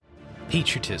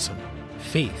patriotism,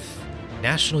 faith,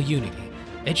 national unity,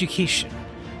 education,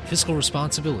 fiscal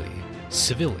responsibility,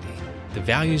 civility, the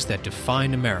values that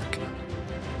define America.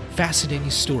 Fascinating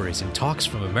stories and talks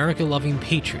from America-loving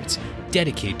patriots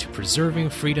dedicated to preserving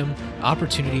freedom,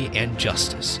 opportunity, and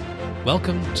justice.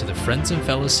 Welcome to the Friends and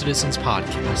Fellow Citizens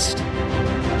podcast.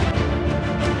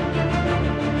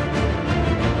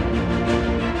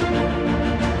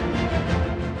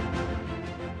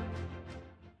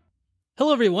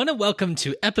 Hello, everyone, and welcome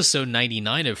to episode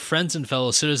 99 of Friends and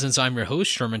Fellow Citizens. I'm your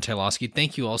host, Sherman Tylowski.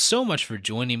 Thank you all so much for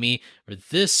joining me for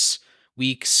this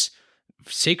week's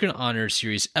Sacred Honor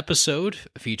Series episode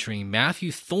featuring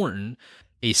Matthew Thornton,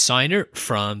 a signer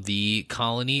from the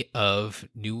colony of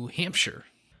New Hampshire.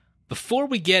 Before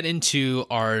we get into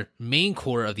our main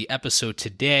core of the episode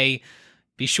today,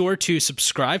 be sure to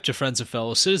subscribe to Friends and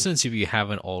Fellow Citizens if you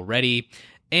haven't already.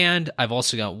 And I've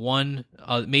also got one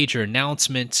major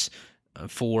announcement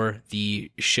for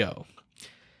the show.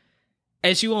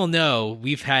 As you all know,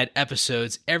 we've had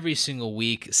episodes every single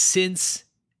week since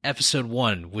episode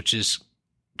 1, which is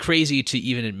crazy to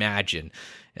even imagine.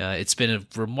 It's been a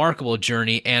remarkable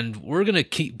journey, and we're going to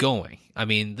keep going. I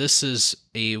mean, this is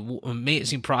an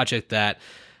amazing project that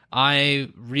I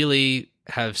really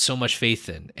have so much faith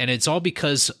in, and it's all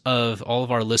because of all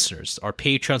of our listeners, our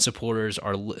Patreon supporters,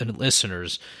 our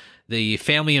listeners, the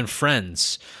family and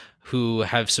friends who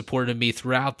have supported me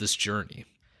throughout this journey.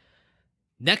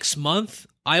 Next month,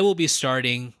 I will be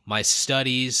starting my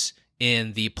studies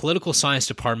in the political science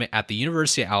department at the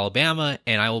University of Alabama,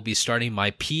 and I will be starting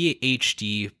my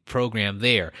PhD program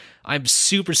there. I'm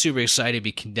super excited to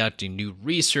be conducting new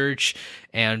research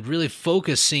and really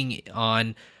focusing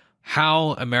on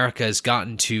how America has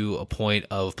gotten to a point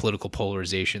of political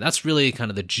polarization. That's really kind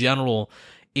of the general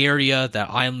area that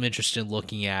I'm interested in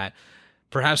looking at.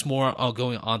 Perhaps more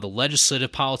going on the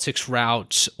legislative politics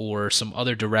route or some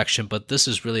other direction, but this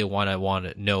is really one I want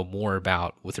to know more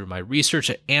about through my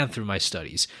research and through my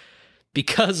studies.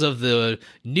 Because of the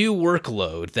new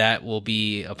workload that will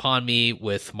be upon me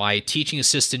with my teaching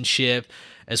assistantship,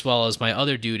 as well as my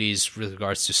other duties with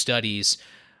regards to studies,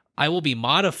 I will be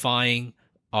modifying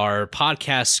our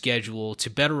podcast schedule to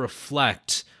better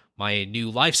reflect my new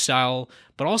lifestyle,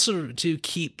 but also to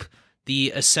keep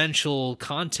the essential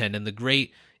content and the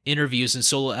great interviews and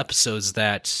solo episodes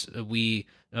that we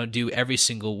do every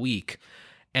single week.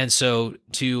 And so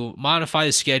to modify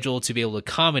the schedule to be able to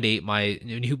accommodate my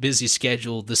new busy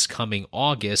schedule this coming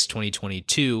August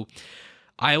 2022,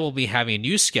 I will be having a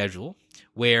new schedule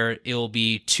where it will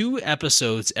be 2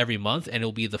 episodes every month, and it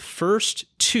will be the first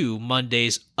 2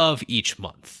 Mondays of each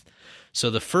month.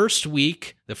 So the first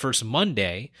week, the first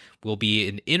Monday, will be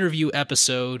an interview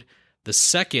episode. The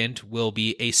second will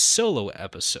be a solo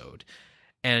episode.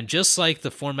 And just like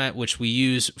the format which we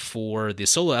use for the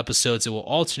solo episodes, it will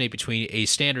alternate between a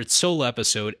standard solo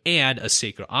episode and a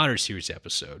Sacred Honor Series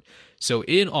episode. So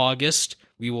in August,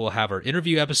 we will have our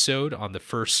interview episode on the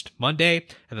first Monday,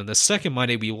 and then the second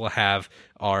Monday, we will have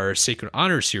our Sacred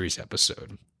Honor Series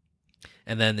episode.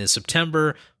 And then in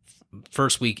September,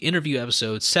 first week interview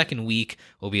episode, second week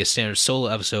will be a standard solo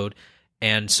episode,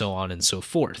 and so on and so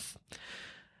forth.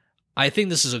 I think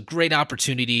this is a great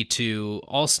opportunity to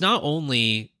also not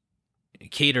only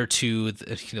cater to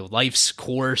life's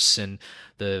course and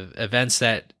the events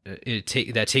that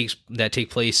take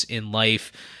place in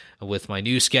life with my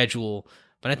new schedule,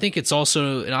 but I think it's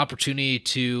also an opportunity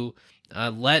to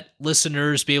let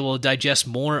listeners be able to digest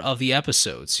more of the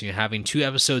episodes. Having 2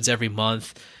 episodes every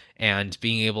month and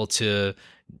being able to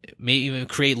maybe even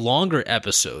create longer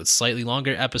episodes, slightly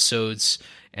longer episodes.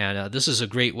 And this is a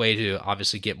great way to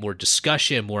obviously get more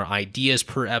discussion, more ideas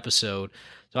per episode.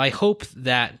 So I hope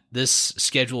that this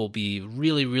schedule will be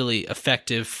really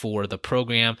effective for the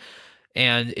program.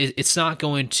 And it's not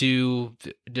going to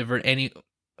divert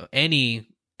any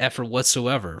effort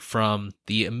whatsoever from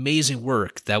the amazing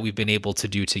work that we've been able to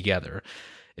do together.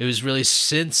 It was really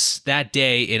since that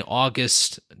day in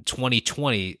August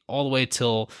 2020, all the way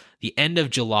till the end of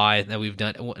July, that we've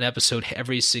done an episode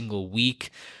every single week.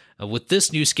 With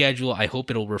this new schedule, I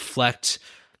hope it'll reflect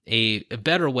a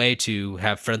better way to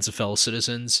have Friends and Fellow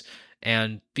Citizens.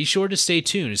 And be sure to stay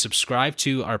tuned. Subscribe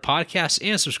to our podcast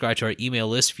and subscribe to our email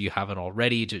list if you haven't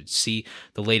already to see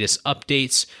the latest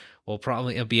updates. We'll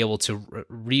probably be able to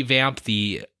revamp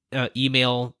the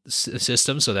email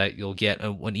system so that you'll get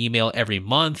an email every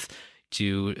month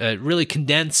to really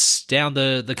condense down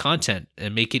the content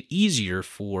and make it easier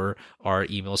for our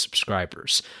email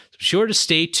subscribers. So be sure to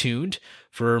stay tuned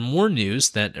for more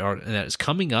news that is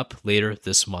coming up later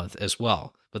this month as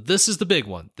well. But this is the big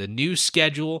one, the new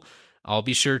schedule. I'll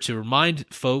be sure to remind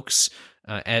folks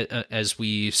as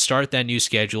we start that new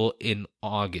schedule in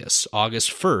August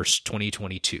 1st,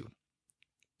 2022.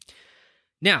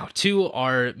 Now, to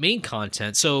our main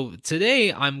content. So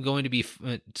today I'm going to be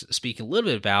speaking a little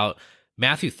bit about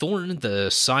Matthew Thornton, the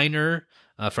signer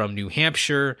from New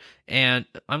Hampshire, and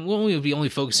I'm going to be only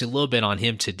focusing a little bit on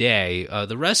him today.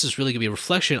 The rest is really going to be a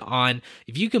reflection on,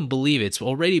 if you can believe it, it's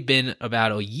already been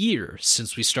about a year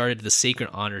since we started the Sacred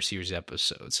Honor Series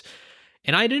episodes.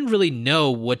 And I didn't really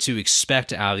know what to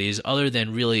expect out of these other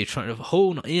than really trying to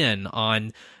hone in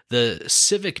on the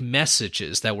civic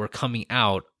messages that were coming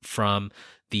out from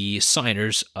the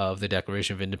signers of the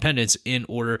Declaration of Independence in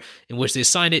order in which they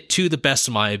signed it to the best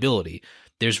of my ability.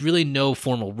 There's really no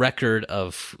formal record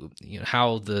of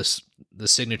how the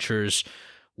signatures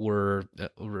were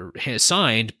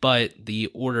signed, but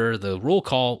the roll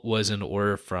call was in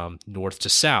order from north to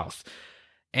south.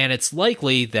 And it's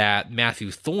likely that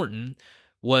Matthew Thornton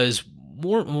was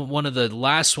one of the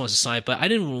last ones to sign, but I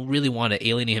didn't really want to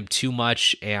alienate him too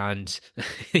much. And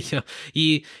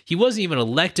he wasn't even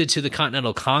elected to the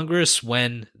Continental Congress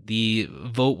when the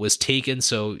vote was taken.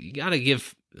 So you got to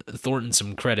give Thornton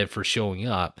some credit for showing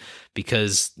up,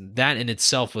 because that in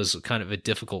itself was kind of a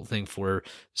difficult thing for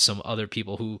some other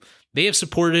people who may have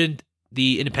supported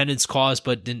the independence cause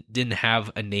but didn't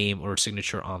have a name or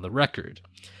signature on the record.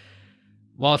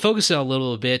 While I focus on a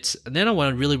little bit, and then I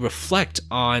want to really reflect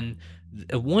on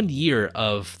 1 year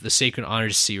of the Sacred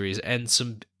Honors series and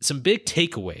some big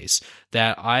takeaways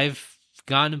that I've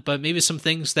gotten, but maybe some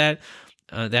things that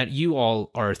you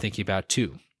all are thinking about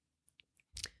too.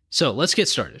 So let's get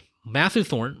started. Matthew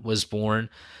Thornton was born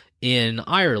in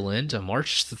Ireland on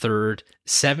March 3rd,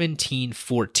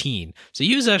 1714. So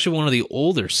he was actually one of the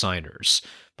older signers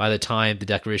by the time the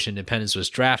Declaration of Independence was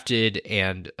drafted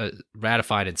and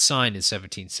ratified and signed in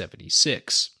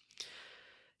 1776.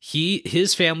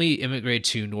 His family immigrated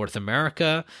to North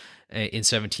America in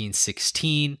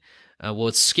 1716.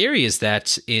 What's scary is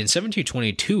that in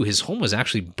 1722, his home was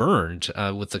actually burned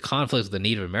with the conflict with the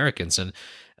Native Americans, and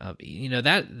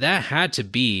that had to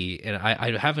be. And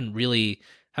I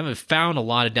haven't found a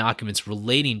lot of documents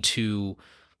relating to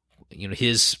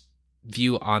his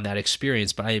view on that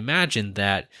experience, but I imagine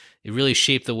that it really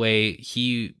shaped the way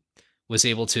he was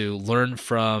able to learn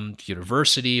from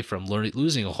university, from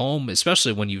losing a home,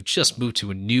 especially when you just moved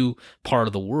to a new part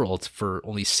of the world for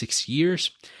only 6 years.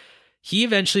 He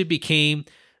eventually became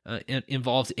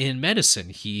involved in medicine.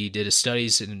 He did his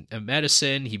studies in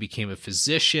medicine. He became a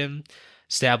physician,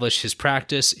 established his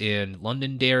practice in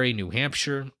Londonderry, New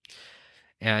Hampshire.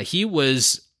 He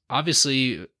was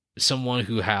obviously someone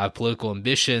who had political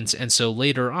ambitions, and so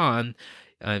later on,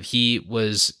 he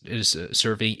was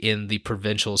serving in the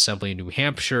Provincial Assembly in New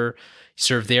Hampshire. He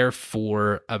served there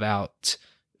for about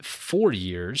 4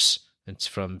 years. It's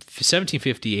from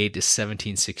 1758 to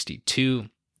 1762.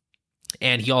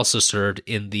 And he also served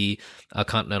in the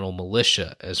Continental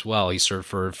Militia as well. He served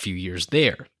for a few years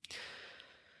there.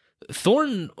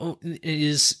 Thornton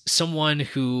is someone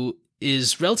who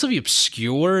is relatively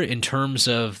obscure in terms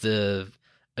of the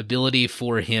ability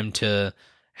for him to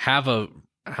have a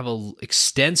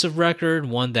extensive record,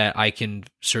 one that I can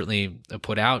certainly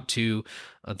put out to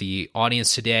the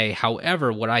audience today.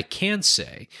 However, what I can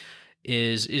say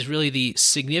is really the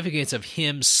significance of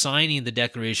him signing the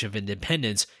Declaration of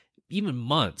Independence even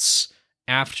months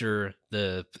after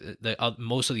the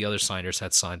most of the other signers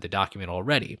had signed the document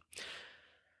already.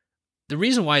 The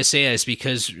reason why I say that is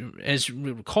because, as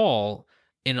you recall,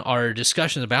 in our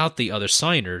discussion about the other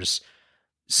signers,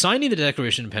 signing the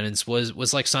Declaration of Independence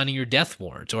was like signing your death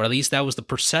warrant, or at least that was the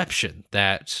perception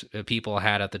that people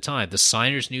had at the time. The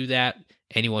signers knew that.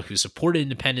 Anyone who supported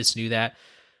independence knew that.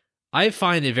 I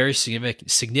find it very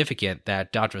significant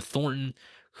that Dr. Thornton,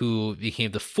 who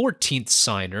became the 14th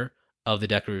signer of the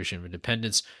Declaration of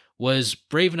Independence, was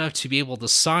brave enough to be able to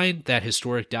sign that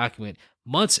historic document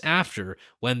months after,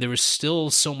 when there was still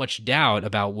so much doubt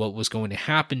about what was going to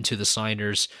happen to the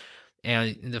signers.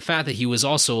 And the fact that he was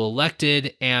also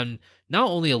elected, and not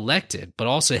only elected, but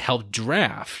also helped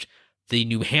draft the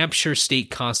New Hampshire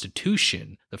State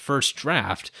Constitution, the first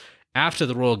draft, after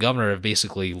the royal governor had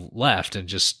basically left and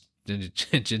just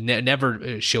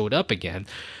never showed up again.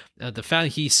 The fact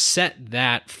that he set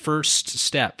that first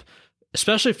step,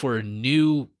 especially for a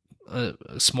new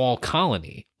small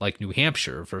colony like New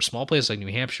Hampshire, for a small place like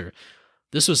New Hampshire,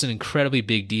 this was an incredibly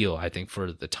big deal, I think,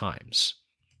 for the times.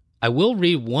 I will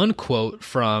read one quote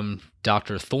from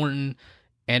Dr. Thornton,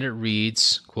 and it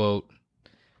reads, quote,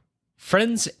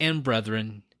 "Friends and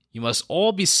brethren, you must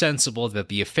all be sensible that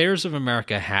the affairs of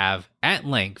America have, at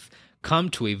length, come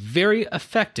to a very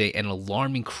affecting and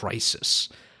alarming crisis.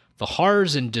 the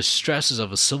horrors and distresses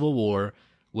of a civil war,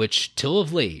 which, till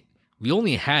of late, we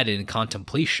only had in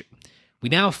contemplation, we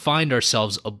now find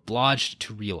ourselves obliged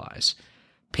to realize,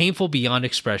 painful beyond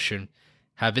expression,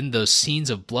 have been those scenes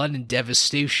of blood and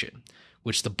devastation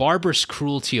which the barbarous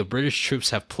cruelty of British troops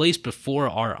have placed before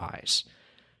our eyes.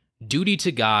 Duty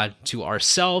to God, to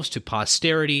ourselves, to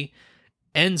posterity,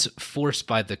 ends forced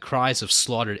by the cries of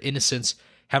slaughtered innocents,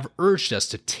 have urged us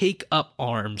to take up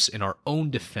arms in our own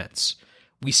defense.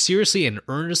 We seriously and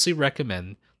earnestly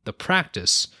recommend the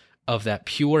practice of that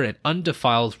pure and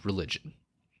undefiled religion,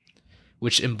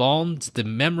 which embalmed the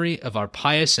memory of our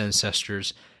pious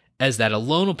ancestors as that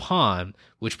alone upon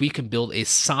which we can build a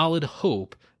solid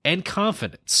hope and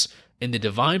confidence in the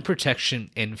divine protection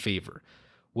and favor,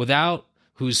 without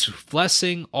whose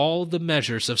blessing all the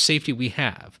measures of safety we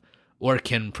have, or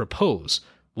can propose,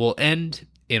 will end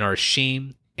in our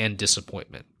shame and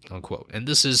disappointment, unquote. And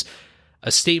this is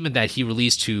a statement that he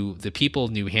released to the people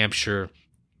of New Hampshire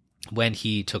when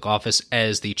he took office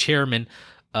as the chairman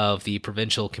of the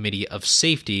Provincial Committee of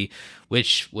Safety,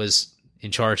 which was in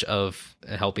charge of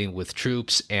helping with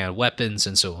troops and weapons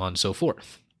and so on and so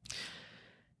forth.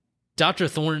 Dr.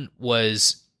 Thornton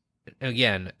was,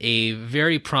 again, a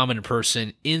very prominent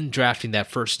person in drafting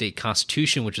that first state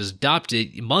constitution, which was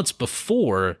adopted months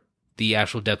before the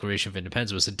actual Declaration of Independence.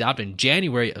 It was adopted in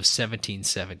January of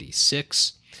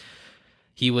 1776.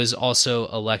 He was also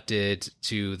elected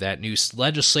to that new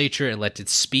legislature, elected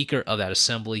speaker of that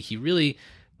assembly. He really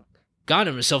got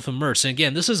himself immersed. And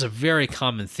again, this is a very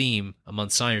common theme among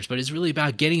signers, but it's really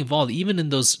about getting involved even in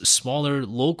those smaller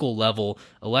local level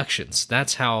elections.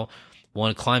 That's how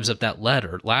one climbs up that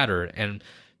ladder and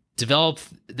develop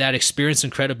that experience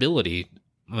and credibility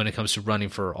when it comes to running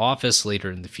for office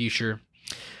later in the future.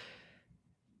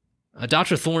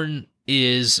 Dr. Thornton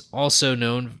is also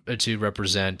known to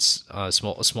represent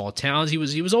small towns. He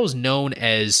was always known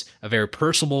as a very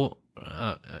personable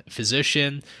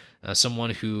physician,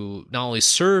 someone who not only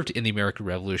served in the American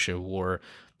Revolutionary War,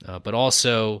 but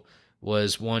also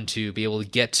was one to be able to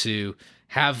get to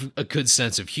have a good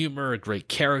sense of humor, a great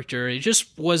character. He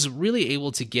just was really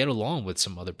able to get along with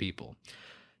some other people.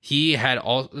 He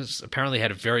apparently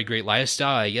had a very great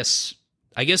lifestyle. I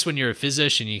guess when you're a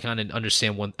physician, you kind of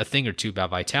understand a thing or two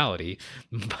about vitality,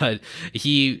 but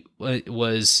he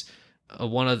was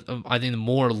one of, I think, the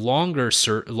more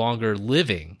longer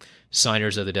living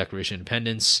signers of the Declaration of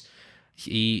Independence.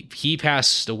 He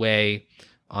passed away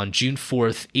on June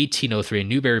 4th, 1803 in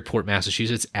Newburyport,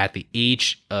 Massachusetts at the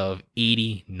age of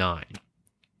 89.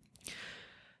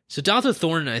 So Dr.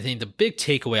 Thornton, I think the big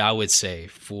takeaway I would say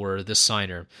for this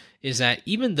signer is that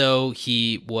even though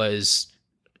he was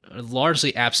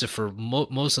largely absent for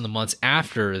most of the months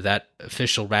after that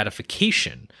official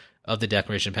ratification of the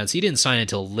Declaration of Independence, he didn't sign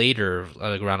until later,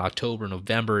 like around October,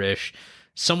 November-ish,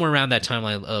 somewhere around that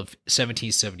timeline of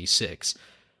 1776.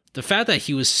 The fact that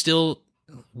he was still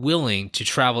willing to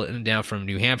travel in and down from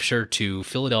New Hampshire to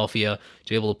Philadelphia to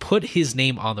be able to put his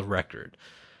name on the record,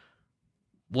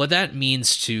 what that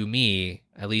means to me,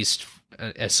 at least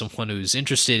as someone who's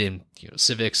interested in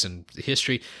civics and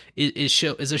history, is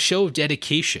a show of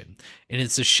dedication, and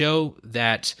it's a show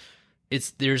that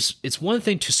it's one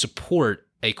thing to support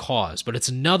a cause, but it's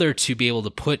another to be able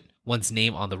to put one's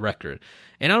name on the record.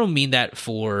 And I don't mean that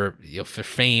for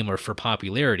fame or for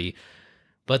popularity,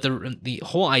 but the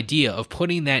whole idea of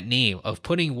putting that name, of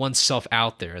putting oneself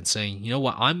out there and saying, you know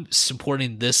what, I'm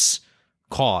supporting this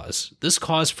cause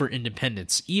for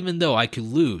independence, even though I could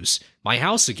lose my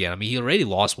house again. I mean, he already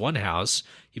lost one house.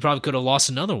 He probably could have lost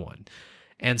another one.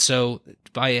 And so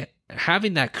by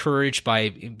having that courage, by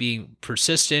being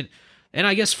persistent, and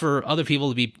I guess for other people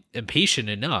to be impatient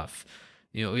enough,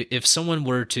 if someone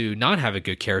were to not have a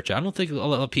good character, I don't think a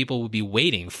lot of people would be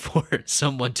waiting for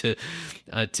someone to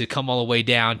come all the way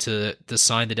down to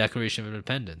sign the Declaration of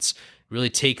Independence. It really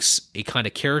takes a kind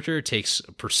of character, it takes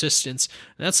persistence,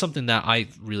 and that's something that I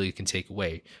really can take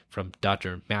away from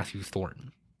Dr. Matthew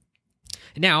Thornton.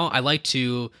 Now, I'd like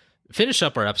to finish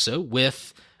up our episode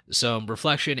with some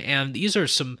reflection, and these are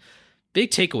some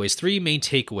big takeaways, three main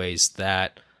takeaways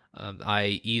that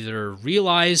I either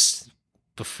realized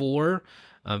before,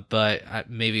 but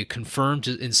maybe confirmed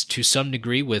to some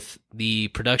degree with the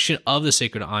production of the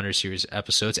Sacred Honor Series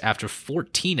episodes after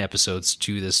 14 episodes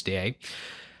to this day.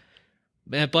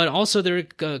 But also there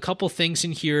are a couple things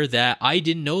in here that I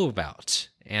didn't know about,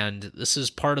 and this is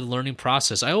part of the learning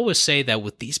process. I always say that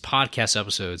with these podcast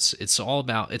episodes, it's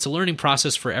a learning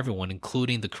process for everyone,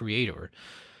 including the creator.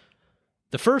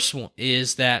 The first one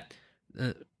is that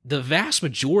the vast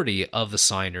majority of the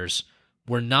signers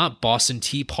were not Boston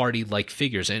Tea Party-like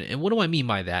figures. And what do I mean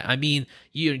by that? I mean,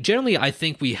 generally, I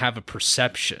think we have a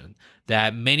perception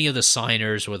that many of the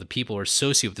signers or the people who are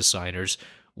associated with the signers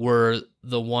were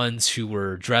the ones who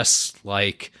were dressed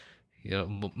like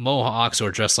Mohawks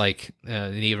or dressed like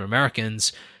Native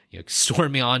Americans,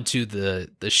 storming onto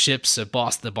the ships at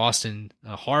the Boston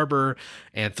harbor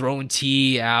and throwing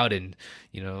tea out and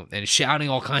shouting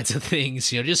all kinds of things.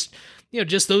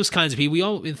 Just those kinds of people. We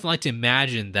all like to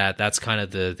imagine that that's kind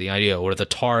of the idea, or the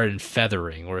tar and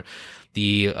feathering, or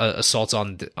the assaults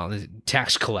on the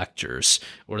tax collectors,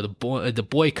 or the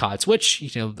boycotts,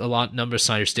 which a number of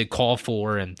signers did call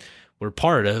for and were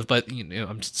part of. But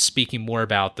I'm speaking more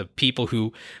about the people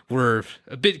who were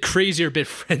a bit crazier, a bit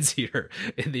frenzier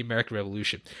in the American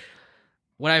Revolution.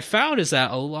 What I found is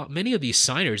that many of these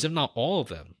signers, if not all of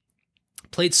them,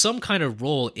 played some kind of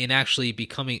role in actually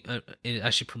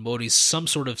promoting some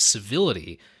sort of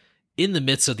civility in the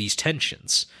midst of these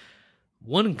tensions.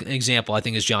 One example, I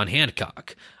think, is John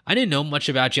Hancock. I didn't know much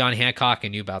about John Hancock. I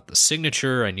knew about the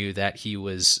signature. I knew that he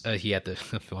had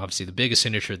obviously the biggest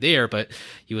signature there, but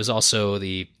he was also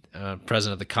the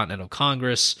president of the Continental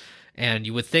Congress. And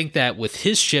you would think that with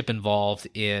his ship involved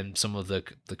in some of the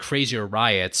crazier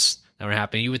riots that were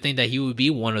happening, you would think that he would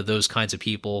be one of those kinds of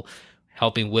people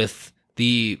helping with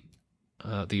the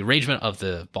arrangement of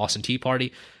the Boston Tea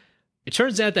Party. It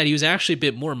turns out that he was actually a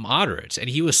bit more moderate, and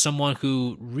he was someone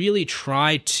who really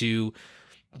tried to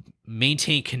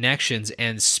maintain connections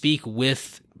and speak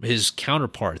with his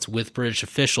counterparts, with British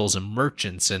officials and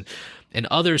merchants and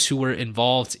others who were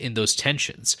involved in those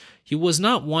tensions. He was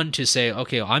not one to say,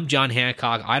 "Okay, I'm John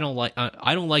Hancock. I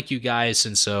don't like you guys,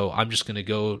 and so I'm just going to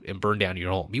go and burn down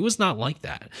your home." He was not like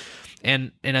that,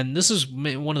 and this is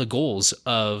one of the goals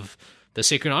of the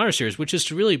Sacred Honor Series, which is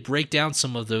to really break down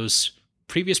some of those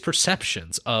previous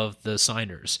perceptions of the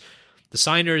signers. The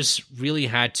signers really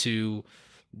had to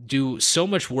do so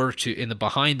much work in the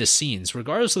behind the scenes,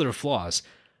 regardless of their flaws.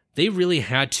 They really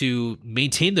had to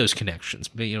maintain those connections.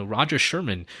 Roger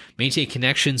Sherman maintained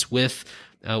connections with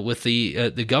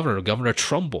the governor, Governor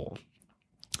Trumbull,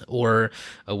 or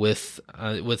with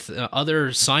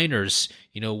other signers.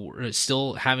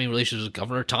 Still having relations with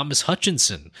Governor Thomas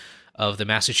Hutchinson of the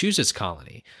Massachusetts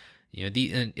colony.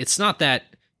 And it's not that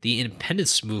the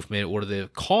independence movement or the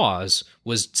cause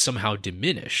was somehow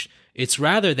diminished. It's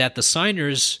rather that the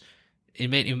signers,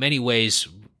 in many ways,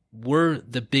 were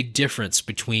the big difference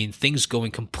between things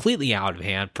going completely out of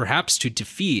hand, perhaps to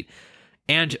defeat,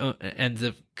 and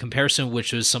the comparison,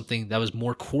 which was something that was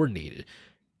more coordinated.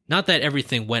 Not that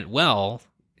everything went well,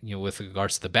 with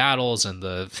regards to the battles and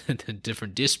the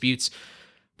different disputes,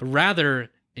 but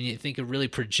rather, and you think it really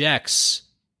projects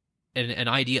an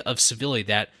idea of civility,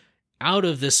 that out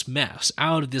of this mess,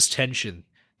 out of this tension,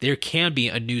 there can be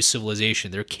a new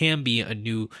civilization. There can be a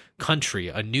new country,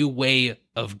 a new way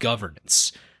of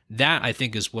governance. That, I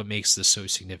think, is what makes this so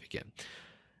significant.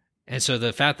 And so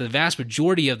the fact that the vast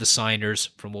majority of the signers,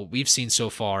 from what we've seen so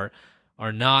far,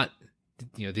 are not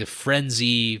the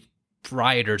frenzy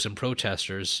rioters and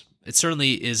protesters. It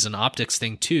certainly is an optics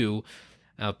thing too,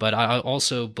 but I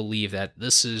also believe that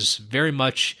this is very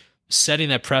much setting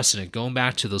that precedent, going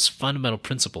back to those fundamental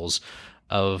principles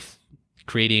of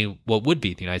creating what would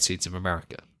be the United States of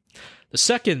America. The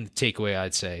second takeaway,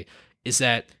 I'd say, is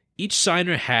that each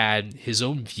signer had his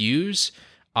own views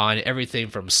on everything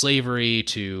from slavery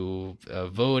to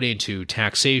voting to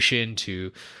taxation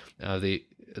to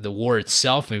the war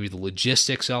itself, maybe the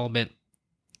logistics element,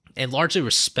 and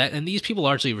these people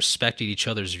largely respected each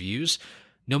other's views,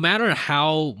 no matter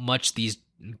how much these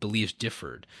beliefs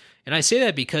differed. And I say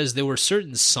that because there were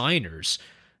certain signers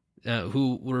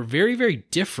who were very, very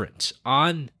different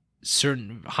on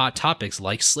certain hot topics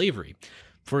like slavery.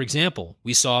 For example,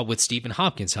 we saw with Stephen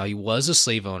Hopkins how he was a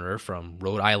slave owner from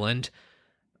Rhode Island.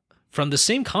 From the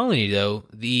same colony, though,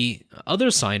 the other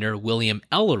signer, William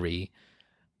Ellery,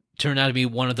 turned out to be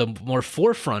one of the more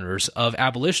forerunners of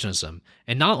abolitionism.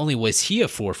 And not only was he a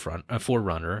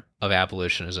forerunner of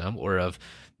abolitionism or of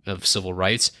civil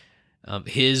rights,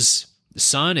 his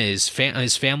son, his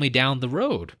family down the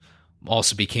road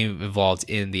also became involved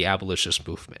in the abolitionist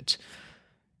movement.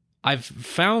 I've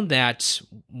found that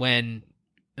when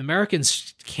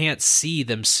Americans can't see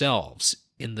themselves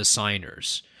in the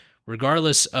signers,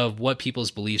 regardless of what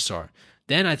people's beliefs are,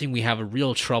 then I think we have a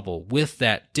real trouble with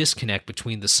that disconnect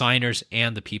between the signers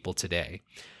and the people today.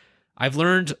 I've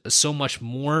learned so much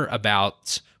more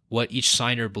about what each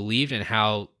signer believed and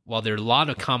how, while there are a lot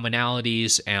of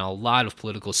commonalities and a lot of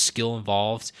political skill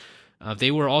involved,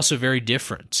 they were also very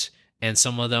different. And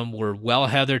some of them were well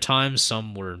ahead of their times,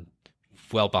 some were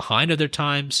well behind of their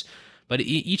times. but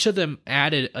each of them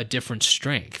added a different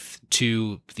strength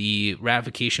to the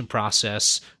ratification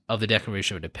process of the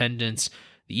Declaration of Independence.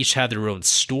 They each had their own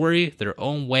story, their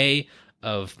own way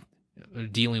of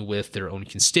dealing with their own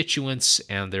constituents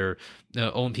and their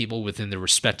own people within their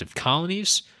respective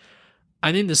colonies.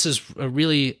 I think this is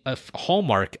really a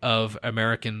hallmark of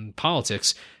American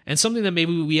politics and something that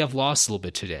maybe we have lost a little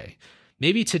bit today.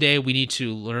 Maybe today we need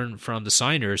to learn from the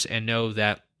signers and know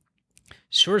that,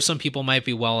 sure, some people might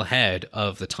be well ahead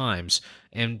of the times,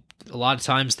 and a lot of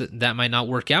times that might not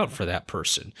work out for that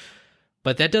person.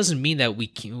 But that doesn't mean that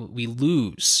we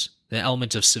lose the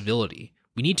element of civility.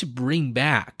 We need to bring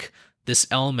back this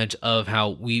element of how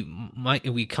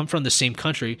we come from the same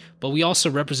country, but we also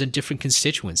represent different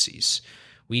constituencies.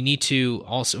 We need to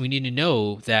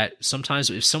know that sometimes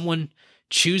if someone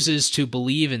chooses to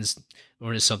believe in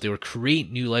something or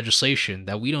create new legislation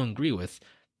that we don't agree with,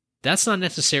 that's not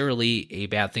necessarily a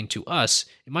bad thing to us.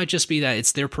 It might just be that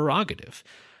it's their prerogative.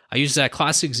 I use that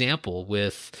classic example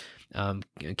with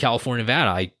California, Nevada.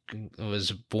 I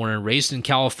was born and raised in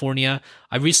California.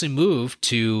 I recently moved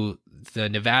to the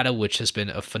Nevada, which has been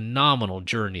a phenomenal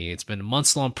journey. It's been a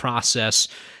months-long process,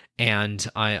 and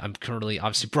I'm currently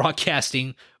obviously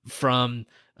broadcasting from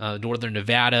northern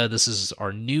Nevada. This is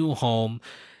our new home.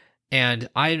 And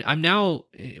I'm now,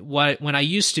 when I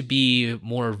used to be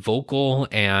more vocal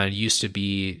and used to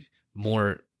be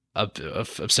more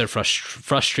upset,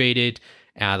 frustrated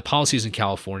at the policies in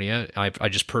California, I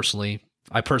personally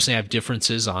have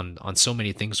differences on so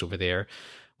many things over there.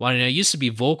 When I used to be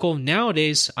vocal,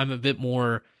 nowadays I'm a bit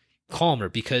more calmer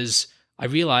because I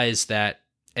realize that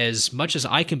as much as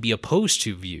I can be opposed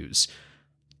to views,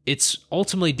 it's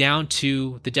ultimately down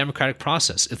to the democratic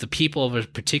process. If the people of a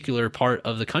particular part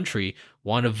of the country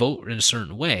want to vote in a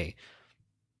certain way,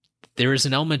 there is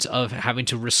an element of having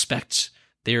to respect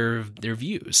their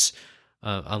views,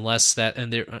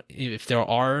 if there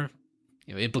are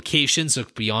implications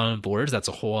of beyond borders, that's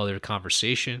a whole other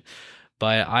conversation.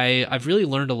 But I've really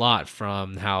learned a lot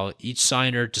from how each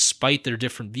signer, despite their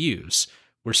different views,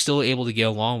 we're still able to get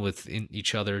along with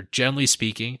each other, generally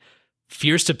speaking.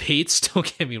 Fierce debates,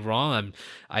 don't get me wrong.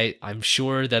 I'm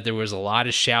sure that there was a lot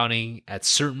of shouting at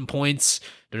certain points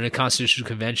during the Constitutional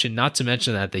Convention, not to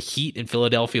mention that the heat in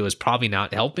Philadelphia was probably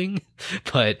not helping.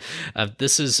 But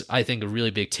this is, I think, a really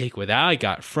big takeaway that I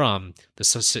got from the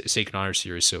Sacred Honor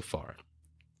series so far.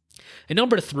 And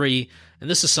number 3, and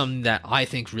this is something that I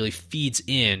think really feeds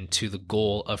into the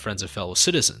goal of Friends and Fellow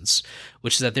Citizens,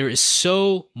 which is that there is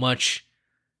so much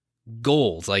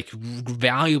gold, like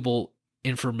valuable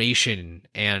information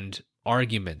and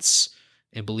arguments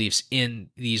and beliefs in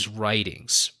these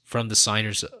writings from the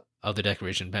signers of the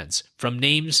Declaration of Independence, from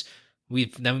names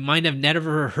that we might have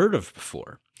never heard of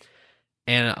before.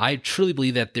 And I truly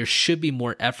believe that there should be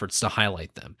more efforts to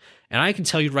highlight them. And I can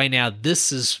tell you right now,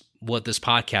 this is what this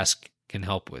podcast can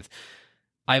help with.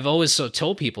 I've always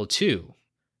told people too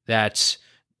that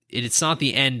it's not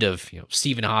the end of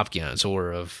Stephen Hopkins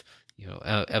or of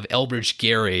Elbridge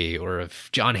Gerry or of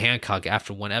John Hancock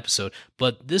after one episode,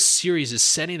 but this series is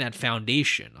setting that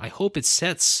foundation. I hope it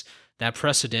sets that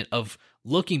precedent of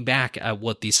looking back at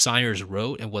what these signers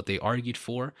wrote and what they argued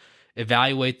for,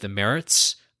 evaluate the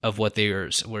merits of what they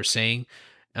were saying,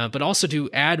 but also to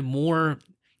add more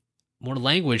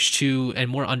language to and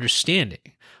more understanding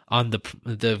on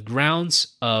the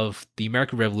grounds of the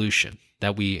American Revolution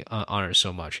that we honor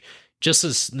so much. Just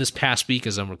as this past week,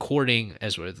 as I'm recording,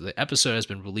 as the episode has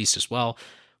been released as well,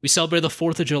 we celebrate the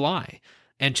 4th of July.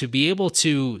 And to be able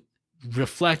to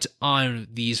reflect on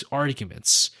these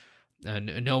arguments,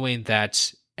 and knowing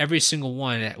that every single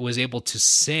one was able to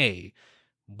say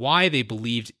why they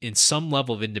believed in some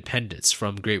level of independence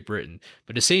from Great Britain,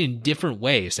 but to say in different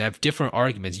ways, to have different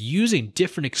arguments, using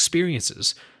different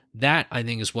experiences, that I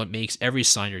think is what makes every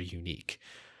signer unique.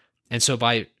 And so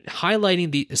by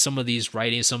highlighting some of these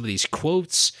writings, some of these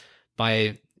quotes,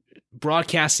 by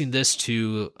broadcasting this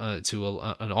to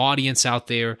an audience out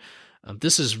there,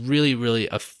 this is really, really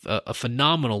a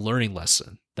phenomenal learning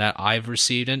lesson that I've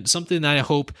received, and something that I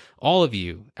hope all of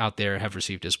you out there have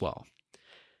received as well.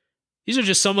 These are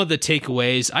just some of the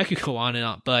takeaways. I could go on and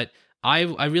on, but I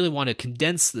really want to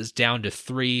condense this down to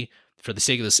 3 for the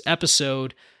sake of this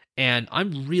episode. And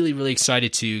I'm really, really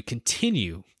excited to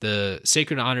continue the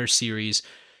Sacred Honor series.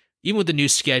 Even with the new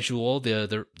schedule,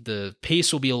 the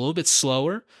pace will be a little bit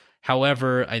slower.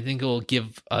 However, I think it will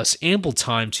give us ample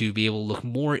time to be able to look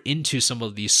more into some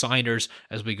of these signers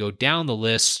as we go down the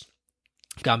list.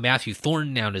 Got Matthew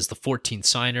Thornton now as the 14th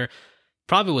signer.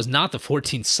 Probably was not the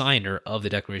 14th signer of the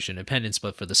Declaration of Independence,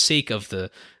 but for the sake of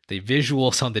the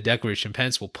visuals on the Declaration of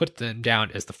Independence, we'll put them down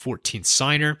as the 14th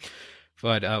signer.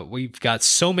 But we've got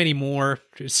so many more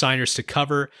signers to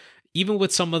cover, even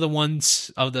with some of the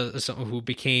ones who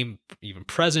became even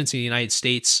presidents in the United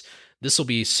States. This will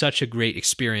be such a great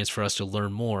experience for us to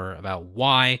learn more about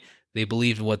why they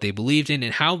believed in what they believed in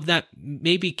and how that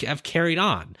maybe have carried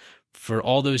on for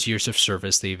all those years of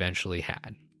service they eventually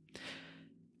had.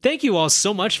 Thank you all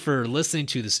so much for listening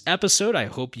to this episode. I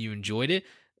hope you enjoyed it.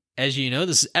 As you know,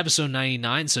 this is episode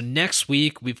 99, so next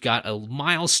week we've got a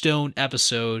milestone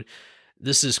episode.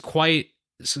 This is quite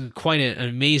an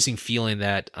amazing feeling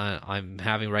that I'm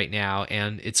having right now,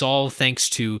 and it's all thanks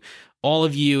to all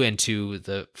of you and to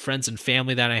the friends and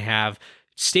family that I have.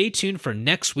 Stay tuned for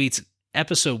next week's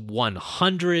episode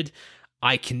 100.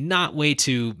 I cannot wait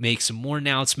to make some more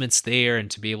announcements there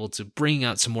and to be able to bring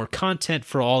out some more content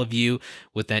for all of you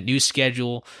with that new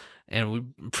schedule. And we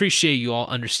appreciate you all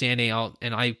understanding out,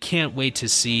 and I can't wait to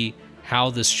see how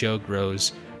this show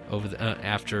grows over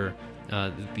after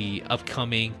the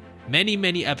upcoming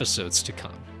many episodes to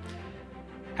come.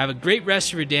 Have a great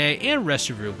rest of your day and rest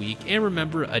of your week, and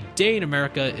remember, a day in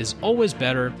America is always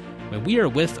better when we are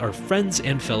with our friends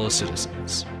and fellow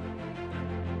citizens.